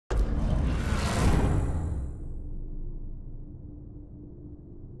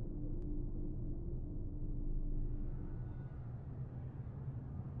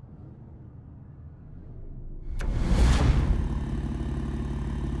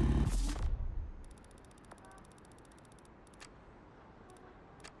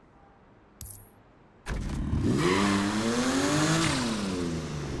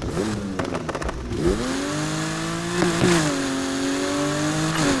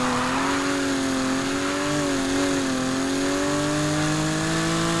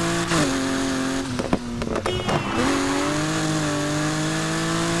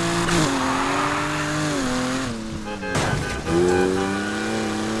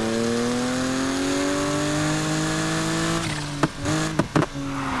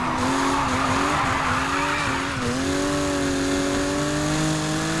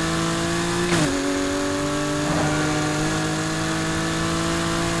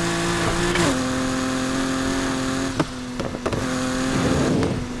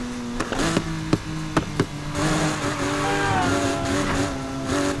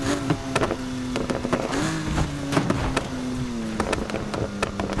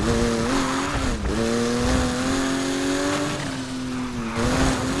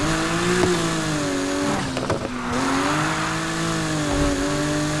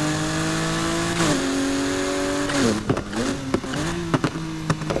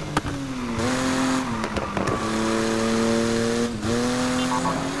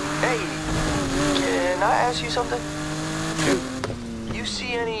something? Shoot. You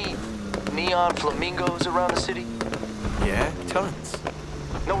see any neon flamingos around the city? Yeah, tons.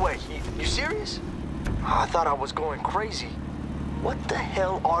 No way. You serious? I thought I was going crazy. What the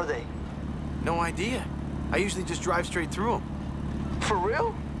hell are they? No idea. I usually just drive straight through them. For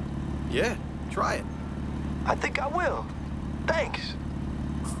real? Yeah, try it. I think I will. Thanks.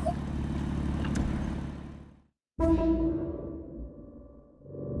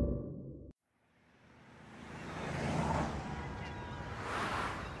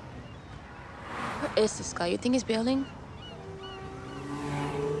 Where is this guy? You think he's bailing?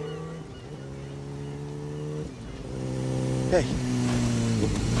 Hey.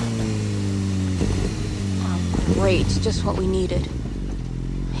 Oh, great. Just what we needed.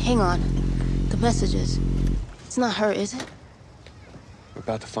 Hang on. The messages. It's not her, is it? We're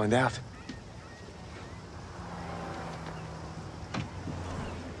about to find out.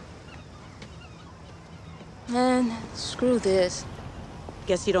 Man, screw this.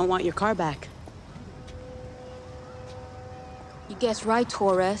 Guess you don't want your car back. You guessed right,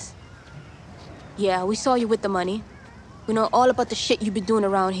 Torres. Yeah, we saw you with the money. We know all about the shit you've been doing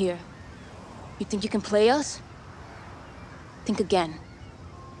around here. You think you can play us? Think again.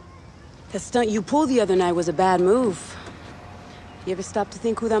 The stunt you pulled the other night was a bad move. You ever stop to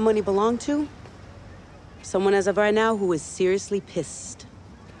think who that money belonged to? Someone as of right now who is seriously pissed.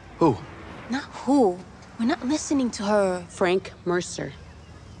 Who? Not who. We're not listening to her. Frank Mercer.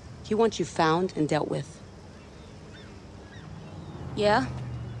 He wants you found and dealt with. Yeah?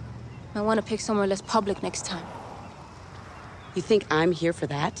 I want to pick somewhere less public next time. You think I'm here for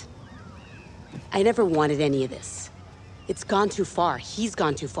that? I never wanted any of this. It's gone too far. He's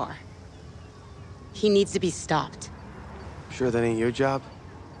gone too far. He needs to be stopped. Sure that ain't your job?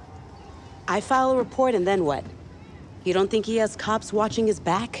 I file a report and then what? You don't think he has cops watching his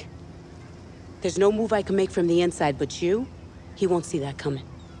back? There's no move I can make from the inside, but he won't see that coming.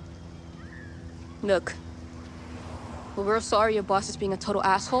 Look. We're real sorry your boss is being a total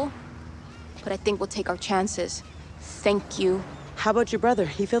asshole, but I think we'll take our chances. Thank you. How about your brother?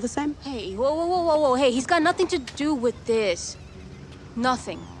 He feel the same? Hey, whoa. Hey, he's got nothing to do with this.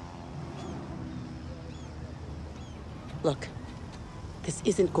 Nothing. Look, this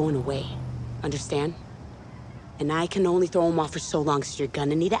isn't going away. Understand? And I can only throw him off for so long, so you're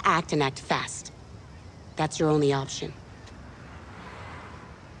gonna need to act and act fast. That's your only option.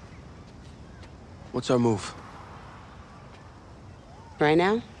 What's our move? Right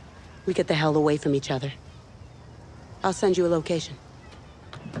now, we get the hell away from each other. I'll send you a location.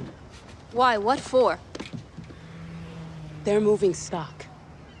 Why? What for? They're moving stock.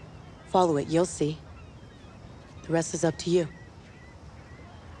 Follow it, you'll see. The rest is up to you.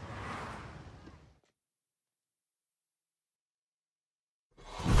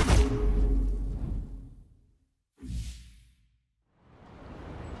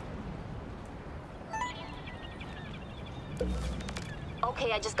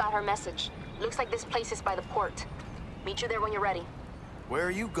 Okay, I just got her message. Looks like this place is by the port. Meet you there when you're ready. Where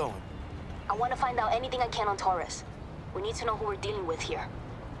are you going? I want to find out anything I can on Torres. We need to know who we're dealing with here.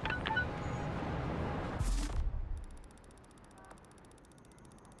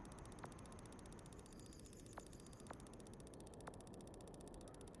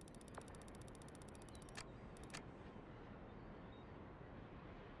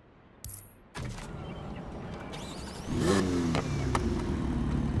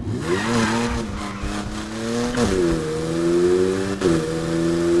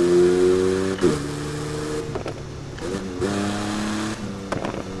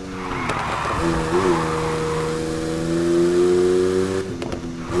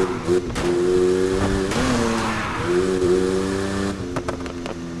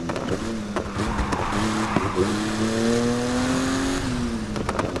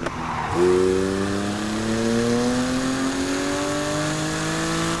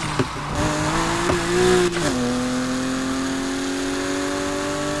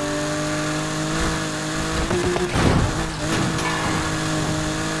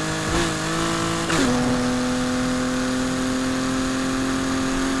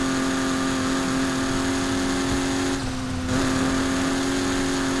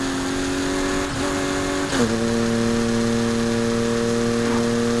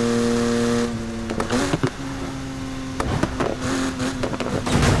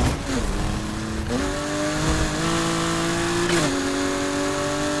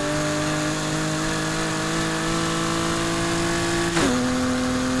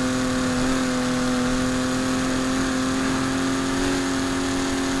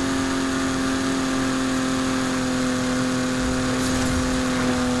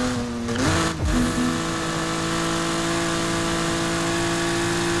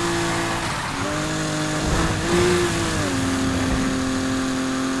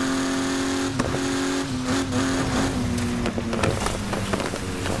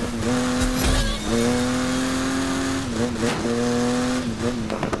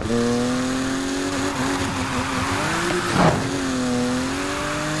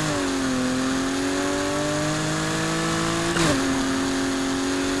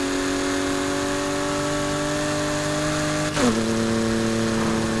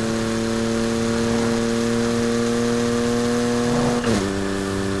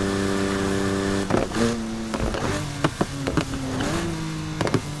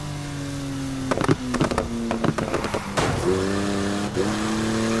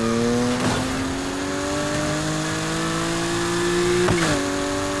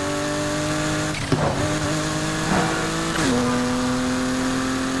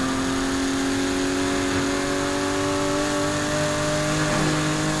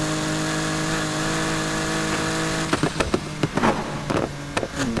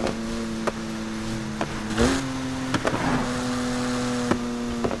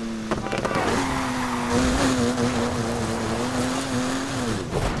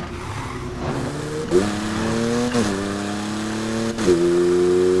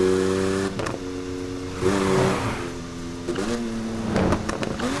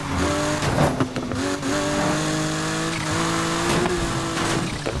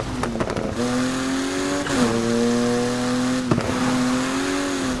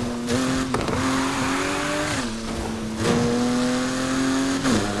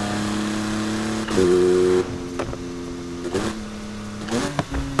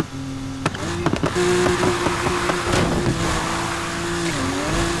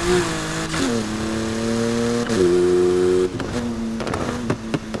 Glad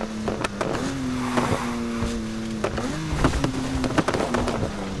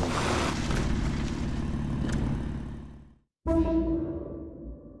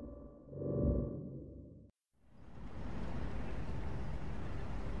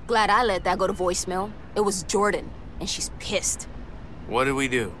I let that go to voicemail. It was Jordan, and she's pissed. What did we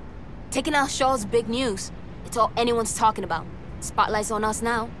do? Taking out Shaw's big news. It's all anyone's talking about. Spotlight's on us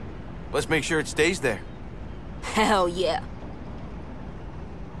now. Let's make sure it stays there. Hell yeah.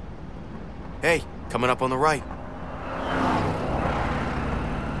 Hey, coming up on the right.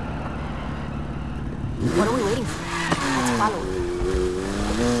 What are we waiting for? Let's follow it.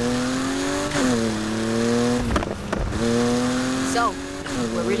 So,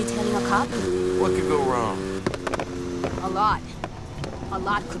 we're really tailing a cop? What could go wrong? A lot. A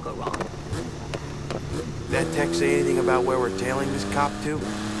lot could go wrong. Did that text say anything about where we're tailing this cop to?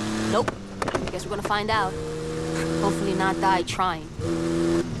 Nope. Guess we're gonna find out. Hopefully not die trying.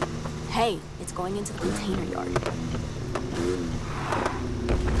 Hey, it's going into the container yard.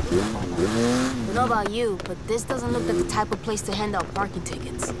 Don't know about you, but this doesn't look like the type of place to hand out parking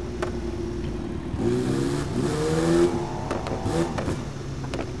tickets.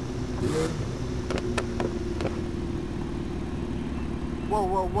 Whoa,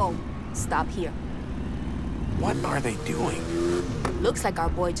 whoa, whoa. Stop here. What are they doing? Looks like our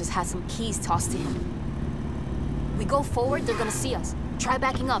boy just had some keys tossed to him. We go forward, they're gonna see us. Try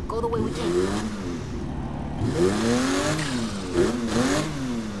backing up, go the way we came.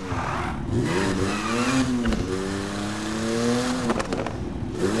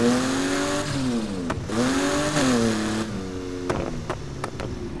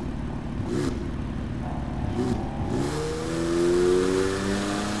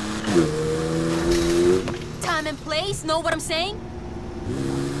 Time and place, know what I'm saying?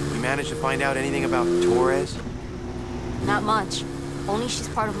 We managed to find out anything about Torres? Not much. Only she's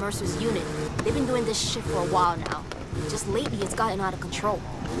part of Mercer's unit. They've been doing this shit for a while now. Just lately, it's gotten out of control.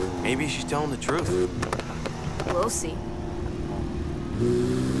 Maybe she's telling the truth. We'll see.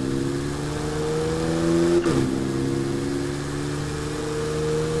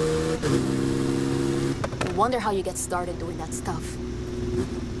 I wonder how you get started doing that stuff.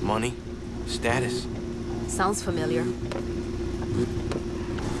 Money? Status? Sounds familiar.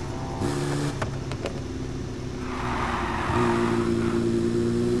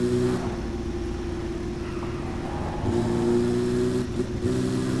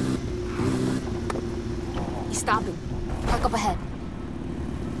 He's stopping. Park up ahead.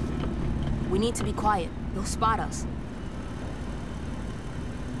 We need to be quiet. They'll spot us.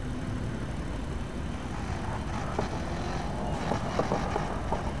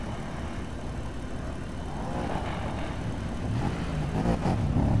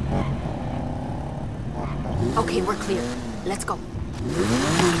 Okay, we're clear. Let's go.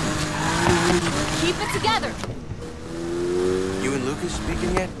 Keep it together! You and Lucas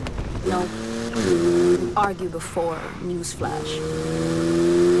speaking yet? No. We argued before, newsflash.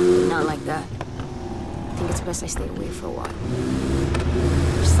 Not like that. I think it's best I stay away for a while.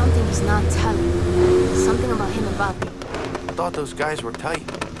 There's something he's not telling. Something about him and Bobby. I thought those guys were tight.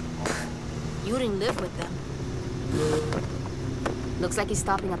 You didn't live with them. Looks like he's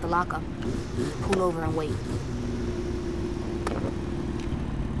stopping at the lockup. Pull over and wait.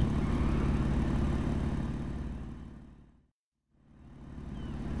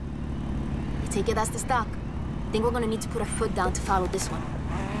 I take it that's the stock. Think we're gonna need to put our foot down to follow this one.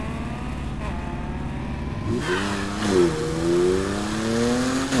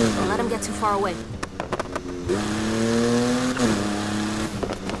 Don't let him get too far away.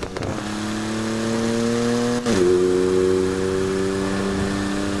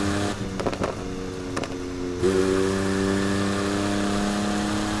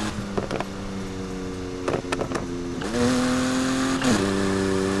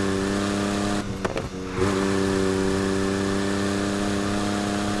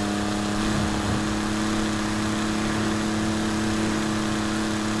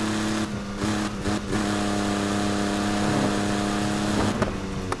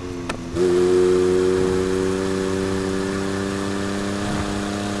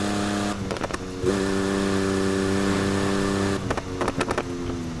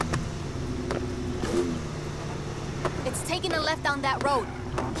 It's taking a left down that road.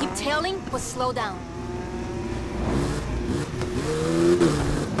 Keep tailing, but slow down.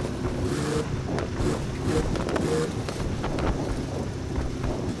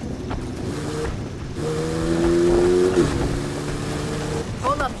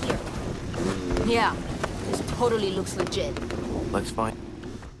 Hold up here. Yeah, this totally looks legit. Let's find...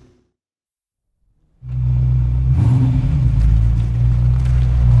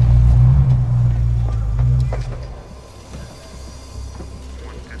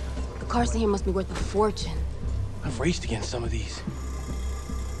 cars in here must be worth a fortune. I've raced against some of these.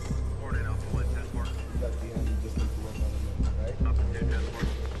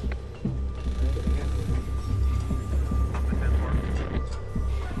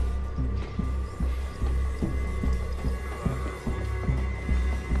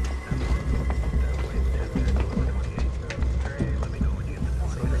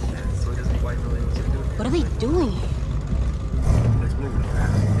 What are they doing here?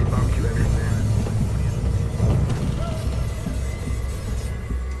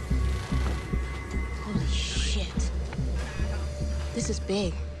 Holy shit. This is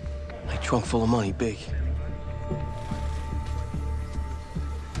big. Like trunk full of money, big.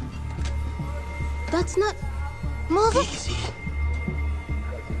 That's not... Mother... Easy.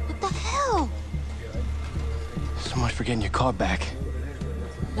 What the hell? So much for getting your car back.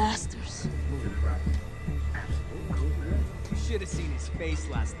 Bastards. You should have seen his face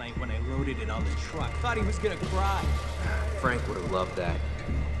last night when I loaded it on the truck. Thought he was gonna cry. Frank would have loved that.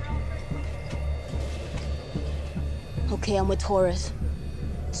 Okay, I'm with Torres.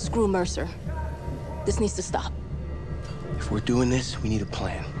 Screw Mercer. This needs to stop. If we're doing this, we need a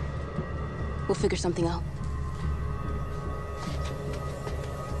plan. We'll figure something out.